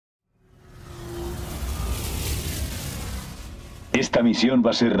Esta misión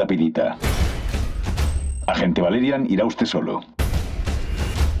va a ser rapidita. Agente Valerian, irá usted solo.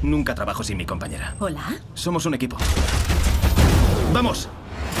 Nunca trabajo sin mi compañera. Hola. Somos un equipo. ¡Vamos!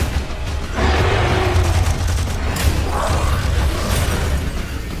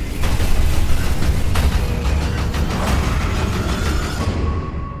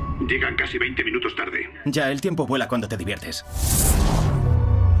 Llegan casi 20 minutos tarde. Ya, el tiempo vuela cuando te diviertes.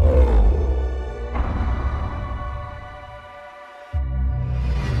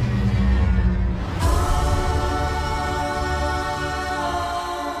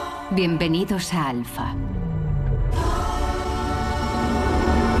 Bienvenidos a Alfa.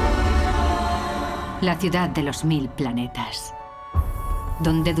 La ciudad de los 1000 planetas.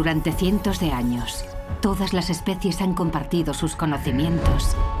 Donde durante cientos de años, todas las especies han compartido sus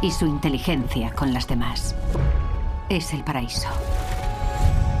conocimientos y su inteligencia con las demás. Es el paraíso.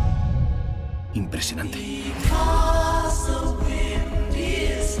 Impresionante.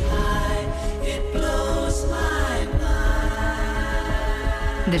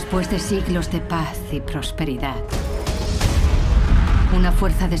 Después de siglos de paz y prosperidad, una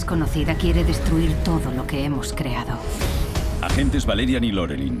fuerza desconocida quiere destruir todo lo que hemos creado. Agentes Valerian y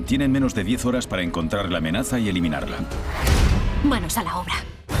Lorelin tienen menos de 10 horas para encontrar la amenaza y eliminarla. Manos a la obra.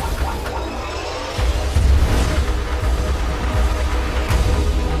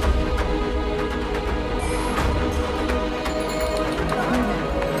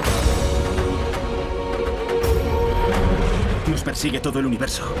 Nos persigue todo el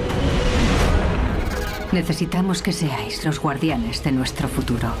universo. Necesitamos que seáis los guardianes de nuestro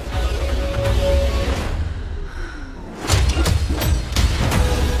futuro.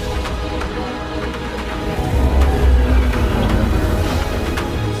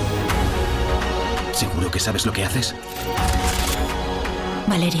 ¿Seguro que sabes lo que haces?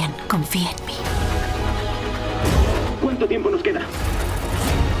 Valerian, confía en mí. ¿Cuánto tiempo nos queda?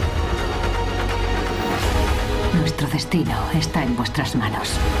 Nuestro destino está en vuestras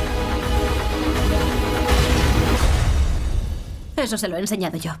manos. Eso se lo he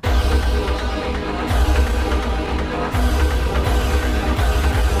enseñado yo.